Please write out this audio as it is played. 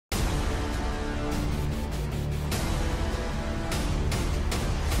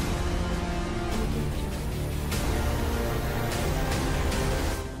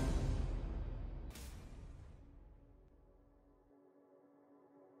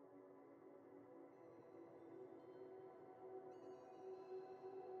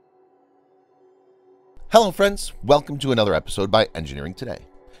Hello friends, welcome to another episode by Engineering Today,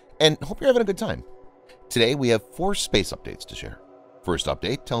 and hope you're having a good time. Today we have 4 space updates to share. First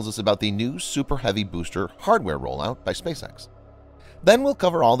update tells us about the new Super Heavy booster hardware rollout by SpaceX. Then we'll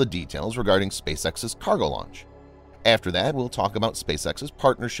cover all the details regarding SpaceX's cargo launch. After that, we'll talk about SpaceX's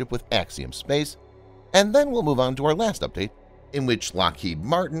partnership with Axiom Space, and then we'll move on to our last update, in which Lockheed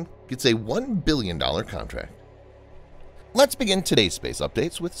Martin gets a $1 billion contract. Let's begin today's space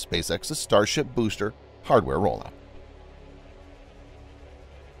updates with SpaceX's Starship booster hardware rollout.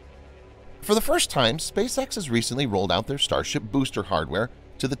 For the first time, SpaceX has recently rolled out their Starship booster hardware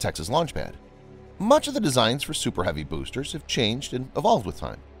to the Texas launch pad. Much of the designs for Super Heavy boosters have changed and evolved with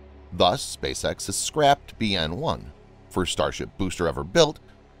time. Thus, SpaceX has scrapped BN-1, first Starship booster ever built,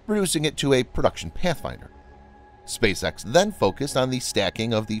 reducing it to a production pathfinder. SpaceX then focused on the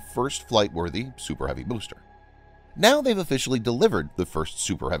stacking of the first flight-worthy Super Heavy booster. Now they've officially delivered the first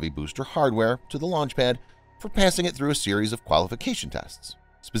Super Heavy booster hardware to the launch pad for passing it through a series of qualification tests,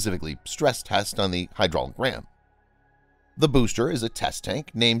 specifically stress tests on the hydraulic ram. The booster is a test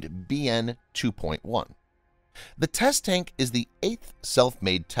tank named BN 2.1. The test tank is the 8th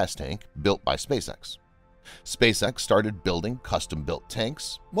self-made test tank built by SpaceX. SpaceX started building custom-built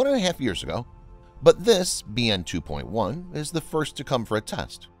tanks 1.5 years ago, but this BN 2.1 is the first to come for a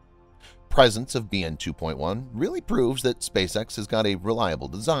test. Presence of BN 2.1 really proves that SpaceX has got a reliable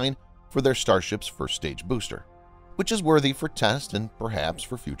design for their Starship's first stage booster, which is worthy for test and perhaps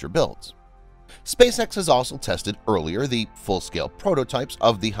for future builds. SpaceX has also tested earlier the full-scale prototypes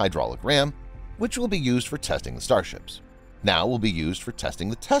of the hydraulic ram, which will be used for testing the Starships. Now will be used for testing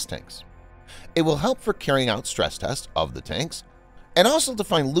the test tanks. It will help for carrying out stress tests of the tanks and also to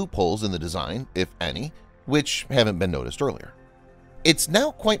find loopholes in the design, if any, which haven't been noticed earlier. It's now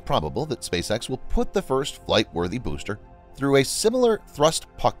quite probable that SpaceX will put the first flight-worthy booster through a similar thrust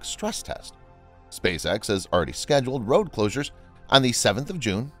puck stress test. SpaceX has already scheduled road closures on the 7th of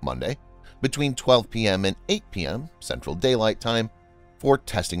June, Monday, between 12 p.m. and 8 p.m. Central Daylight Time for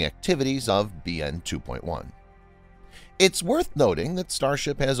testing activities of BN 2.1. It's worth noting that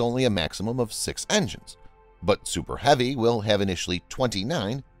Starship has only a maximum of 6 engines, but Super Heavy will have initially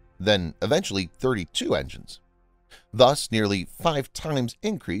 29, then eventually 32 engines. Thus nearly 5 times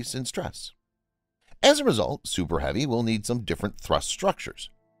increase in stress. As a result, Super Heavy will need some different thrust structures.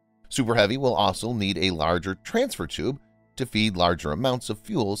 Super Heavy will also need a larger transfer tube to feed larger amounts of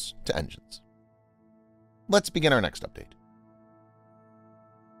fuels to engines. Let's begin our next update.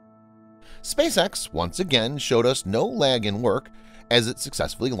 SpaceX once again showed us no lag in work as it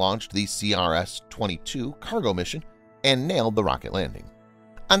successfully launched the CRS-22 cargo mission and nailed the rocket landing.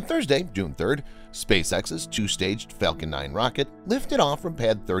 On Thursday, June 3rd, SpaceX's 2-staged Falcon 9 rocket lifted off from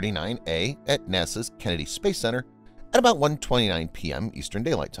Pad 39A at NASA's Kennedy Space Center at about 1:29 p.m. Eastern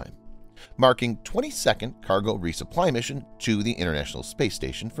Daylight Time, marking 22nd cargo resupply mission to the International Space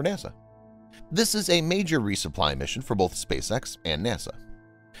Station for NASA. This is a major resupply mission for both SpaceX and NASA.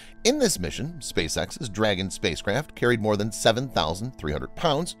 In this mission, SpaceX's Dragon spacecraft carried more than 7,300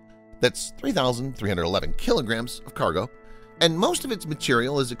 pounds, that's 3,311 kilograms of cargo, and most of its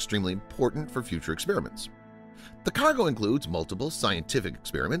material is extremely important for future experiments. The cargo includes multiple scientific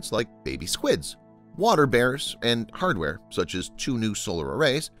experiments like baby squids, water bears, and hardware such as 2 new solar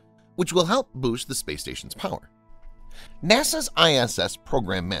arrays, which will help boost the space station's power. NASA's ISS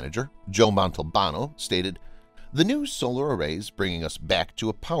program manager, Joe Montalbano, stated, "The new solar arrays bringing us back to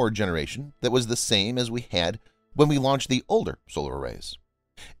a power generation that was the same as we had when we launched the older solar arrays.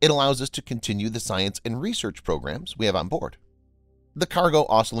 It allows us to continue the science and research programs we have on board." The cargo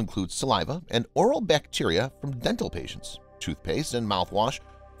also includes saliva and oral bacteria from dental patients, toothpaste and mouthwash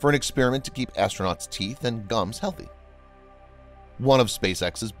for an experiment to keep astronauts' teeth and gums healthy. One of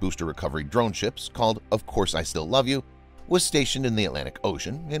SpaceX's booster recovery drone ships, called Of Course I Still Love You, was stationed in the Atlantic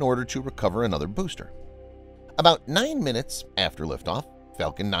Ocean in order to recover another booster. About 9 minutes after liftoff,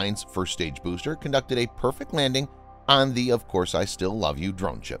 Falcon 9's first stage booster conducted a perfect landing on the Of Course I Still Love You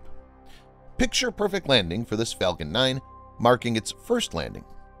drone ship. Picture perfect landing for this Falcon 9, marking its first landing.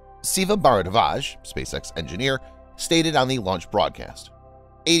 Siva Bharadwaj, SpaceX engineer, stated on the launch broadcast,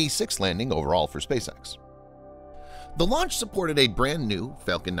 86th landing overall for SpaceX. The launch supported a brand new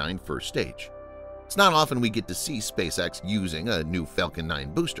Falcon 9 first stage. It's not often we get to see SpaceX using a new Falcon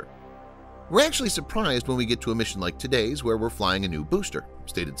 9 booster. We're actually surprised when we get to a mission like today's where we're flying a new booster,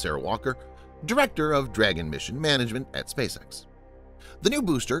 stated Sarah Walker, Director of Dragon Mission Management at SpaceX. The new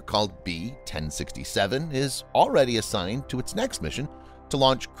booster, called B-1067, is already assigned to its next mission to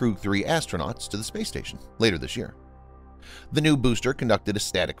launch Crew 3 astronauts to the space station later this year. The new booster conducted a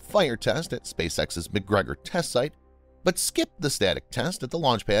static fire test at SpaceX's McGregor test site, but skipped the static test at the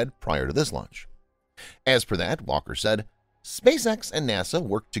launch pad prior to this launch. As per that, Walker said, SpaceX and NASA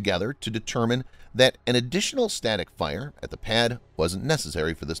worked together to determine that an additional static fire at the pad wasn't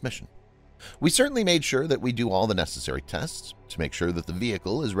necessary for this mission. We certainly made sure that we do all the necessary tests to make sure that the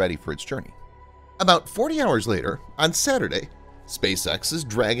vehicle is ready for its journey. About 40 hours later, on Saturday, SpaceX's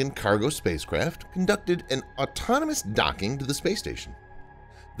Dragon cargo spacecraft conducted an autonomous docking to the space station.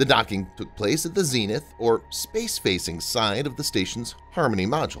 The docking took place at the zenith or space-facing side of the station's Harmony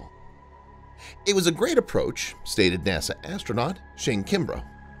module. It was a great approach, stated NASA astronaut Shane Kimbrough.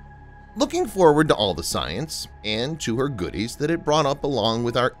 Looking forward to all the science and to her goodies that it brought up along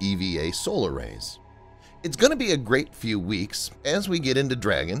with our EVA solar rays. It's going to be a great few weeks as we get into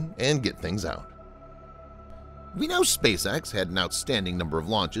Dragon and get things out. We know SpaceX had an outstanding number of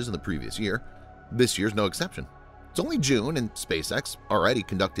launches in the previous year. This year's no exception. It's only June and SpaceX already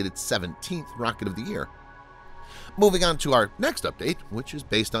conducted its 17th rocket of the year. Moving on to our next update, which is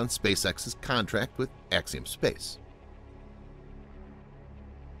based on SpaceX's contract with Axiom Space.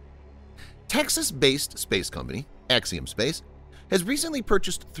 Texas-based space company Axiom Space has recently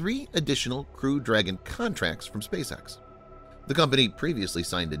purchased 3 additional Crew Dragon contracts from SpaceX. The company previously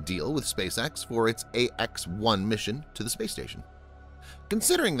signed a deal with SpaceX for its AX-1 mission to the space station.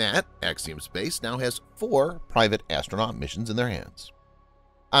 Considering that, Axiom Space now has 4 private astronaut missions in their hands.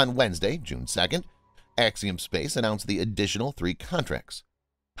 On Wednesday, June 2nd, Axiom Space announced the additional 3 contracts.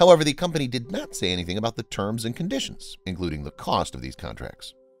 However, the company did not say anything about the terms and conditions, including the cost of these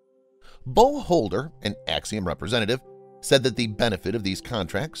contracts. Bo Holder, an Axiom representative, said that the benefit of these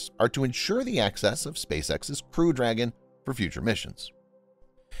contracts are to ensure the access of SpaceX's Crew Dragon for future missions.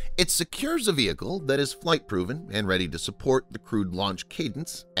 It secures a vehicle that is flight-proven and ready to support the crewed launch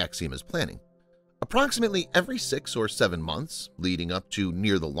cadence Axiom is planning, approximately every 6 or 7 months leading up to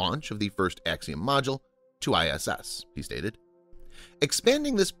near the launch of the first Axiom module to ISS, he stated.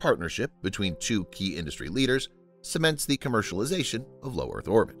 Expanding this partnership between 2 key industry leaders cements the commercialization of low Earth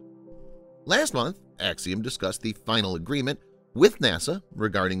orbit. Last month, Axiom discussed the final agreement with NASA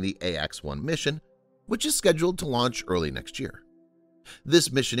regarding the AX-1 mission, which is scheduled to launch early next year.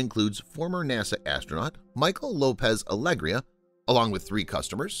 This mission includes former NASA astronaut Michael Lopez Alegria, along with 3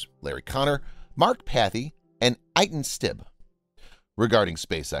 customers, Larry Connor, Mark Pathy, and Eitan Stibb. Regarding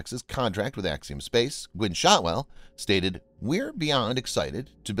SpaceX's contract with Axiom Space, Gwynne Shotwell stated, "We're beyond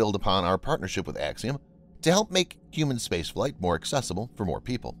excited to build upon our partnership with Axiom to help make human spaceflight more accessible for more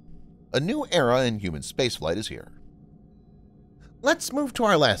people. A new era in human spaceflight is here." Let's move to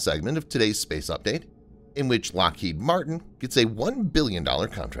our last segment of today's Space Update, in which Lockheed Martin gets a $1 billion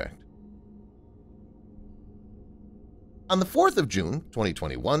contract. On the 4th of June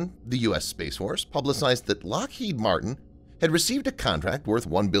 2021, the U.S. Space Force publicized that Lockheed Martin had received a contract worth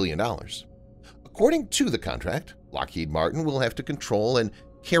 $1 billion. According to the contract, Lockheed Martin will have to control and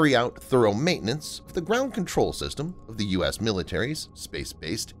carry out thorough maintenance of the ground control system of the U.S. military's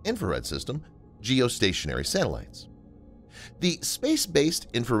space-based infrared system, geostationary satellites. The space-based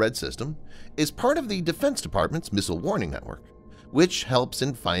infrared system is part of the Defense Department's Missile Warning Network, which helps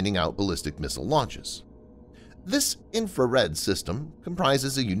in finding out ballistic missile launches. This infrared system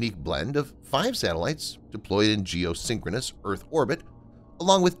comprises a unique blend of 5 satellites deployed in geosynchronous Earth orbit,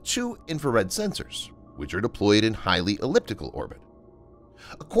 along with 2 infrared sensors, which are deployed in highly elliptical orbit.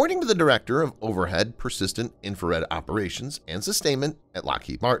 According to the Director of Overhead Persistent Infrared Operations and Sustainment at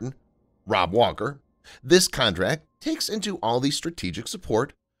Lockheed Martin, Rob Walker, this contract takes into all the strategic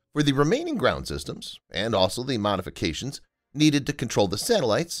support for the remaining ground systems and also the modifications needed to control the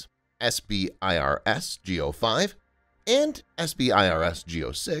satellites SBIRS-GEO-5 and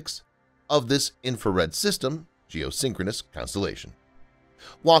SBIRS-GEO-6 of this infrared system geosynchronous constellation.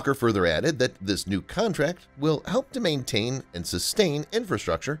 Walker further added that this new contract will help to maintain and sustain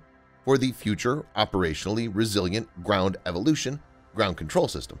infrastructure for the future operationally resilient ground evolution ground control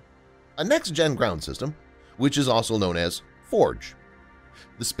system, a next-gen ground system which is also known as FORGE.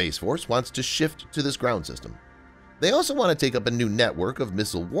 The Space Force wants to shift to this ground system. They also want to take up a new network of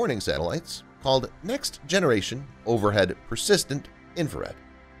missile warning satellites called Next Generation Overhead Persistent Infrared.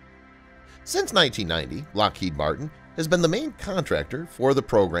 Since 1990, Lockheed Martin has been the main contractor for the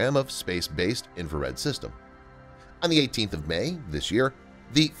program of space-based infrared system. On the 18th of May this year,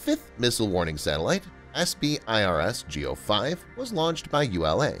 the 5th missile warning satellite, SBIRS-GEO-5, was launched by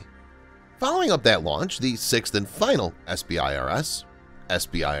ULA. Following up that launch, the 6th and final SBIRS,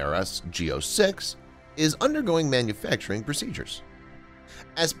 SBIRS-GEO-6, is undergoing manufacturing procedures.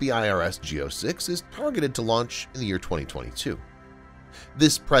 SBIRS-GEO-6 is targeted to launch in the year 2022.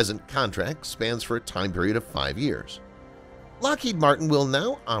 This present contract spans for a time period of 5 years. Lockheed Martin will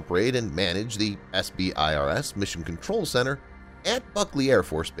now operate and manage the SBIRS Mission Control Center at Buckley Air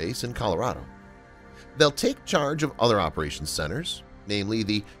Force Base in Colorado. They'll take charge of other operations centers, namely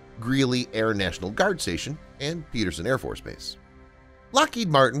the Greeley Air National Guard Station and Peterson Air Force Base. Lockheed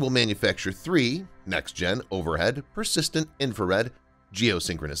Martin will manufacture 3 next-gen overhead persistent infrared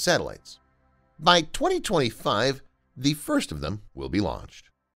geosynchronous satellites. By 2025, the first of them will be launched.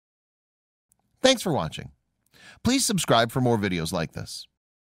 Thanks for watching. Please subscribe for more videos like this.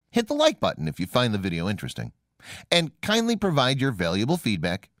 Hit the like button if you find the video interesting, and kindly provide your valuable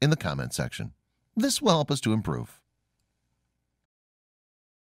feedback in the comment section. This will help us to improve.